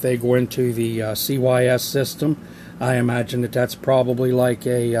 if they go into the CYS system, I imagine that's probably like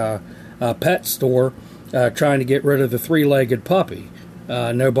a pet store trying to get rid of the three-legged puppy.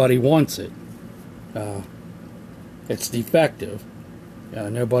 Nobody wants it. It's defective.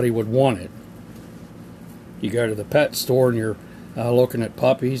 Nobody would want it. You go to the pet store and you're looking at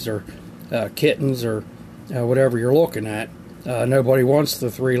puppies or kittens or whatever you're looking at. Nobody wants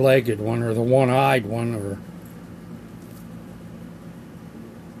the three-legged one or the one-eyed one. Or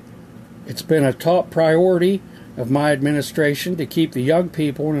it's been a top priority of my administration to keep the young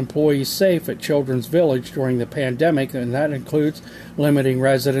people and employees safe at Children's Village during the pandemic, and that includes limiting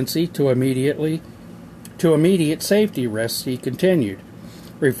residency to immediate safety risks, he continued,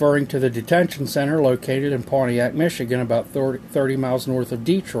 referring to the detention center located in Pontiac, Michigan, about 30 miles north of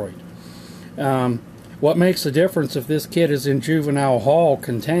Detroit. What makes the difference if this kid is in juvenile hall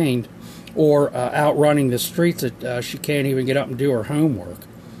contained or out running the streets that she can't even get up and do her homework?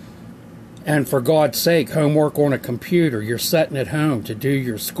 And for God's sake, homework on a computer. You're sitting at home to do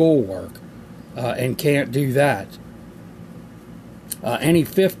your schoolwork and can't do that. Any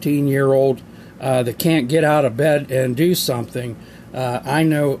 15-year-old that can't get out of bed and do something, I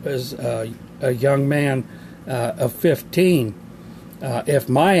know as a young man of 15, if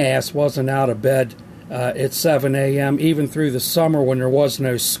my ass wasn't out of bed at 7 a.m., even through the summer when there was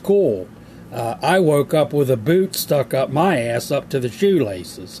no school, I woke up with a boot stuck up my ass up to the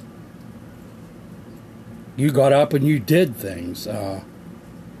shoelaces. You got up and you did things.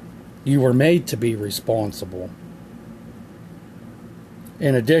 You were made to be responsible.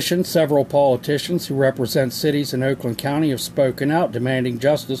 In addition, several politicians who represent cities in Oakland County have spoken out demanding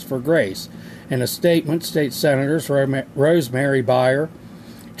justice for Grace. In a statement, State Senators Rosemary Byer,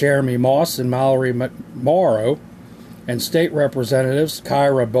 Jeremy Moss, and Mallory Morrow, and State Representatives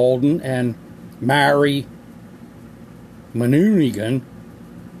Kyra Bolden and Mary Manunigan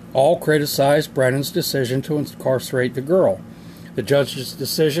all criticized Brennan's decision to incarcerate the girl. The judge's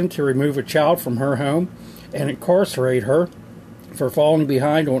decision to remove a child from her home and incarcerate her for falling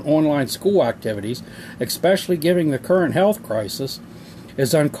behind on online school activities, especially given the current health crisis,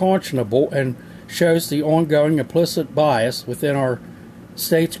 is unconscionable and shows the ongoing implicit bias within our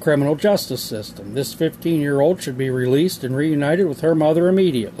state's criminal justice system. This 15-year-old should be released and reunited with her mother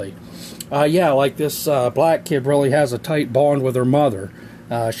immediately. Like this black kid really has a tight bond with her mother.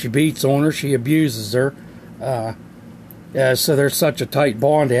 She beats on her, she abuses her. So there's such a tight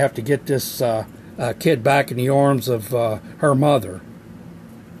bond, they have to get this kid back in the arms of her mother.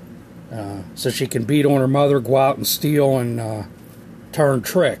 So she can beat on her mother, go out and steal and turn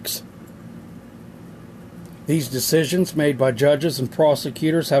tricks. These decisions made by judges and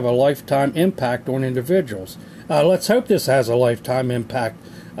prosecutors have a lifetime impact on individuals. Let's hope this has a lifetime impact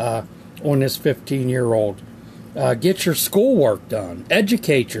on this 15-year-old. Get your schoolwork done.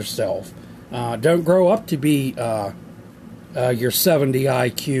 Educate yourself. Don't grow up to be your 70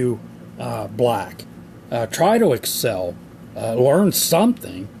 IQ black. Try to excel. Learn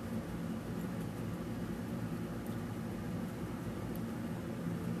something.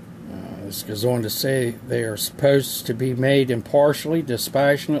 This goes on to say they are supposed to be made impartially,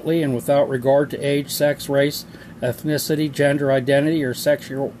 dispassionately, and without regard to age, sex, race, ethnicity, gender identity, or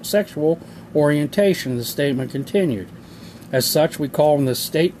sexual orientation, the statement continued. As such, we call on the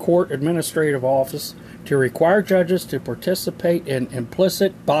State Court Administrative Office to require judges to participate in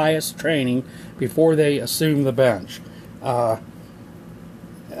implicit bias training before they assume the bench.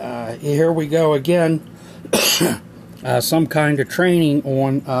 Here we go again. Some kind of training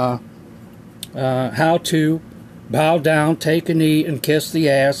on how to bow down, take a knee, and kiss the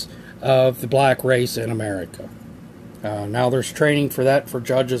ass of the black race in America. Now there's training for that for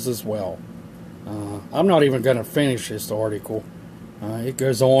judges as well. I'm not even going to finish this article. It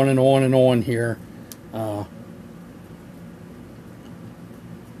goes on and on and on here. But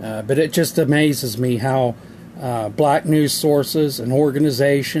it just amazes me how black news sources and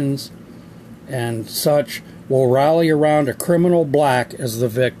organizations and such will rally around a criminal black as the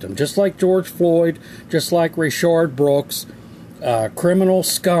victim. Just like George Floyd, just like Rayshard Brooks, criminal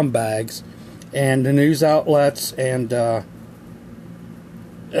scumbags, and the news outlets and the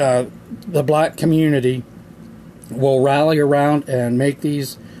black community will rally around and make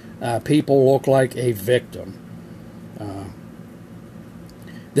these people look like a victim.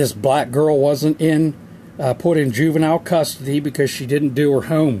 This black girl wasn't put in juvenile custody because she didn't do her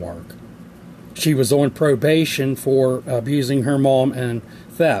homework. She was on probation for abusing her mom and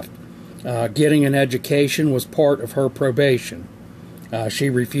theft. Getting an education was part of her probation. She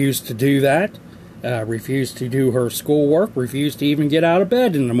refused to do that, refused to do her schoolwork, refused to even get out of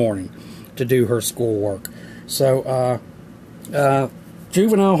bed in the morning to do her schoolwork. So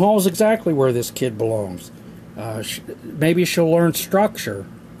juvenile hall is exactly where this kid belongs. Maybe she'll learn structure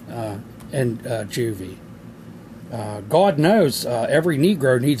in juvie. God knows every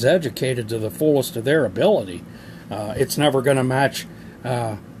Negro needs educated to the fullest of their ability. It's never going to match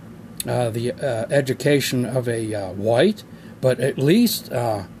the education of a white, but at least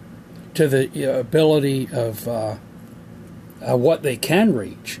to the ability of what they can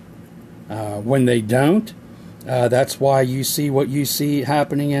reach. When they don't, that's why you see what you see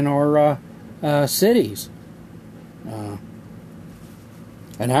happening in our cities. An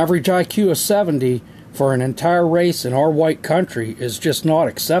average IQ of 70 for an entire race in our white country is just not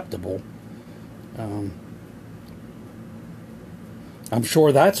acceptable. I'm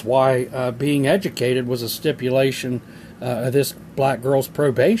sure that's why being educated was a stipulation of this black girl's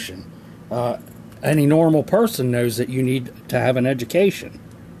probation. Any normal person knows that you need to have an education.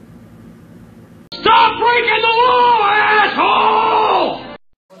 Stop breaking the law, asshole!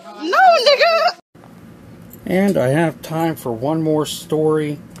 No, nigga! And I have time for one more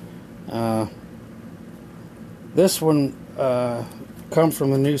story. This one comes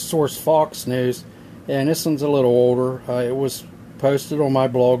from the news source Fox News, and this one's a little older. It was posted on my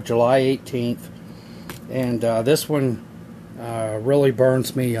blog July 18th, and this one really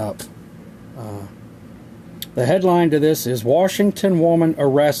burns me up. The headline to this is Washington woman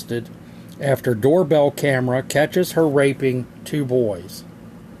arrested after doorbell camera catches her raping 2 boys.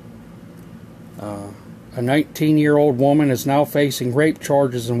 A 19-year-old woman is now facing rape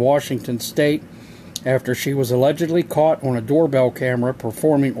charges in Washington state after she was allegedly caught on a doorbell camera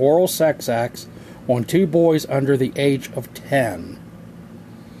performing oral sex acts on 2 boys under the age of 10.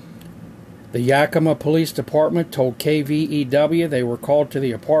 The Yakima Police Department told KVEW they were called to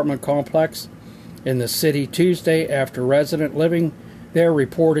the apartment complex in the city Tuesday after a resident living there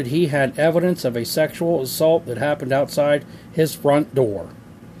reported he had evidence of a sexual assault that happened outside his front door.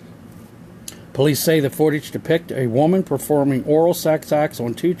 Police say the footage depicts a woman performing oral sex acts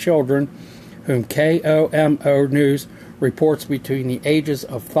on 2 children whom KOMO News reports between the ages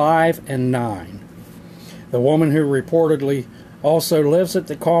of 5 and 9. The woman, who reportedly also lives at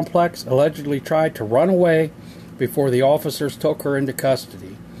the complex, allegedly tried to run away before the officers took her into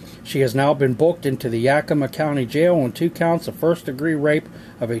custody. She has now been booked into the Yakima County Jail on 2 counts of first-degree rape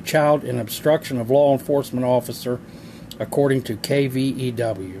of a child and obstruction of law enforcement officer, according to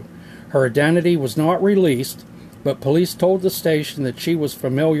KVEW. Her identity was not released, but police told the station that she was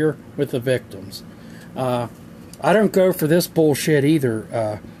familiar with the victims. I don't go for this bullshit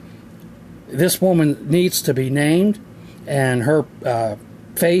either. This woman needs to be named, and her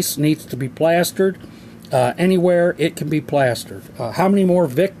face needs to be plastered. Anywhere it can be plastered. How many more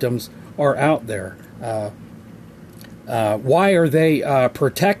victims are out there? Why are they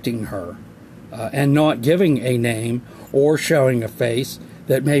protecting her? and not giving a name or showing a face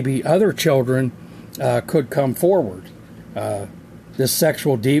that maybe other children could come forward. This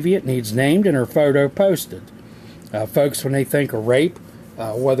sexual deviant needs named and her photo posted. Folks, when they think of rape,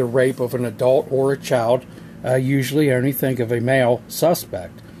 whether rape of an adult or a child, usually only think of a male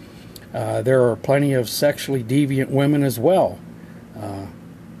suspect. There are plenty of sexually deviant women as well.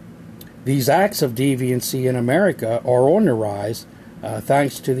 These acts of deviancy in America are on the rise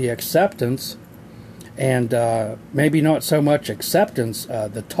thanks to the acceptance, and maybe not so much acceptance,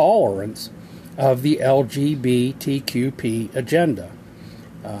 the tolerance of the LGBTQP agenda.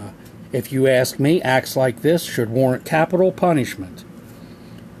 If you ask me, acts like this should warrant capital punishment.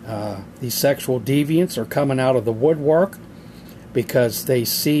 These sexual deviants are coming out of the woodwork because they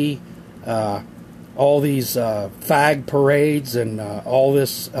see all these fag parades and all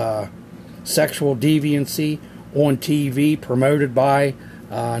this sexual deviancy on TV promoted by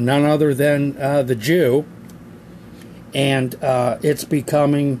none other than the Jew, and it's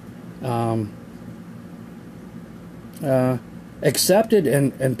becoming accepted,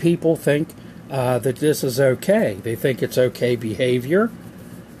 and people think that this is okay. They think it's okay behavior.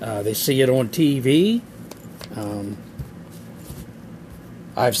 They see it on TV.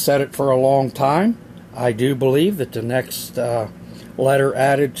 I've said it for a long time. I do believe that the next letter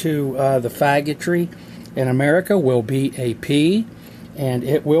added to the faggotry in America will be a P, and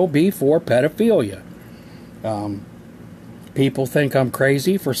it will be for pedophilia. People think I'm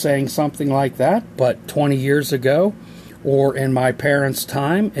crazy for saying something like that, but 20 years ago, or in my parents'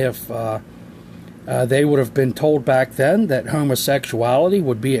 time, if they would have been told back then that homosexuality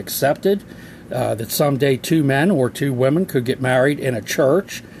would be accepted, that someday two men or two women could get married in a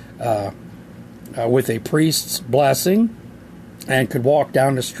church with a priest's blessing and could walk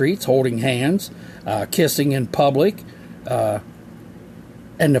down the streets holding hands, kissing in public,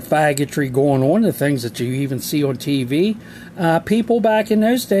 and the faggotry going on, the things that you even see on TV, people back in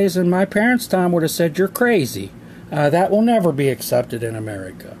those days in my parents' time would have said, "You're crazy. That will never be accepted in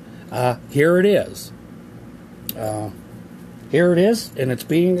America." Here it is. Here it is, and it's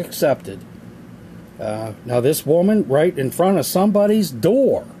being accepted. Now this woman right in front of somebody's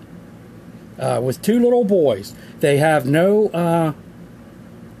door with two little boys. They have no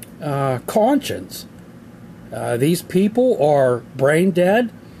conscience. These people are brain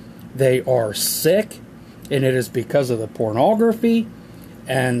dead. They are sick, and it is because of the pornography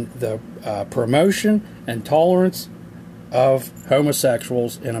and the promotion and tolerance of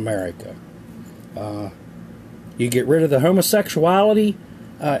homosexuals in America. You get rid of the homosexuality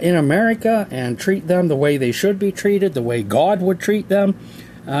in America and treat them the way they should be treated, the way God would treat them,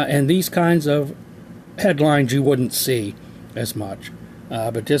 and these kinds of headlines you wouldn't see as much.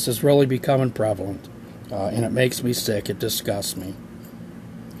 But this is really becoming prevalent, and it makes me sick. It disgusts me.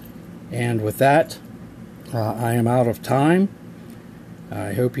 And with that, I am out of time.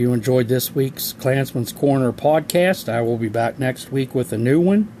 I hope you enjoyed this week's Klansman's Corner podcast. I will be back next week with a new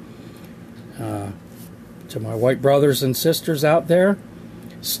one. To my white brothers and sisters out there,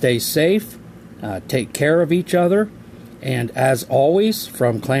 stay safe, take care of each other, and as always,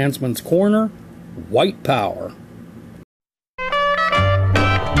 from Klansman's Corner, white power.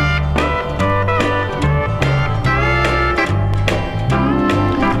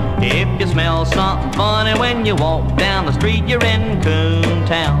 If you smell something funny when you walk down the street, you're in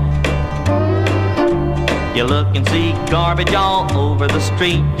Coontown. You look and see garbage all over the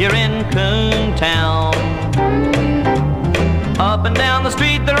street, you're in Coontown. Up and down the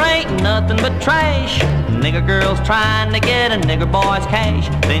street there ain't nothing but trash. Nigger girls trying to get a nigger boy's cash.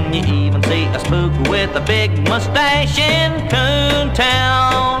 Then you even see a spook with a big mustache in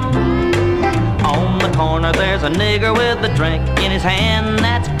Coontown. On the corner there's a nigger with a drink in his hand,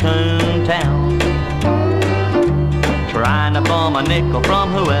 that's Coontown. Trying to bum a nickel from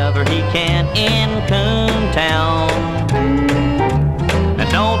whoever he can in Coontown. Now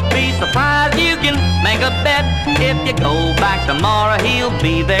don't be surprised, you can make a bet. If you go back tomorrow, he'll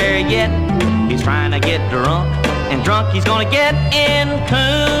be there yet. He's trying to get drunk, and drunk he's gonna get in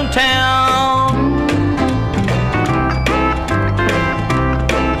Coontown.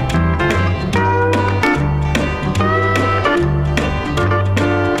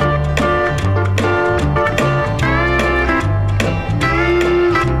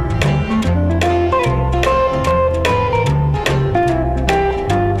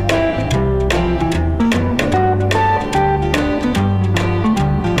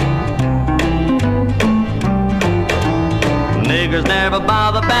 Never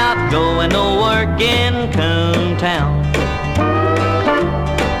bother about going to work in Coontown.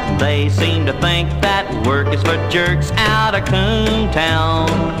 They seem to think that work is for jerks out of Coontown.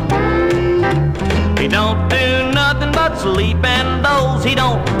 don't do nothing but sleep and doze. He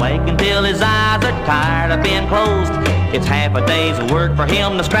don't wake until his eyes are tired of being closed. It's half a day's work for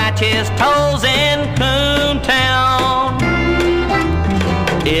him to scratch his toes in Coontown.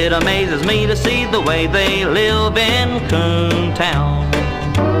 It amazes me to see the way they live in Coontown.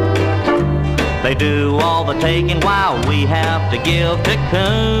 They do all the taking while we have to give to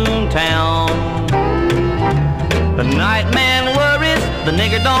Coontown. The night man worries, the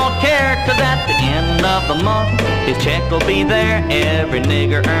nigger don't care, 'cause at the end of the month his check will be there. Every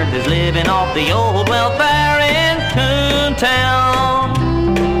nigger earned his living off the old welfare in Coontown.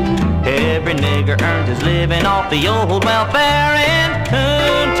 Every nigger earned his living off the old welfare in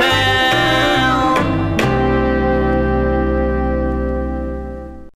Coontown.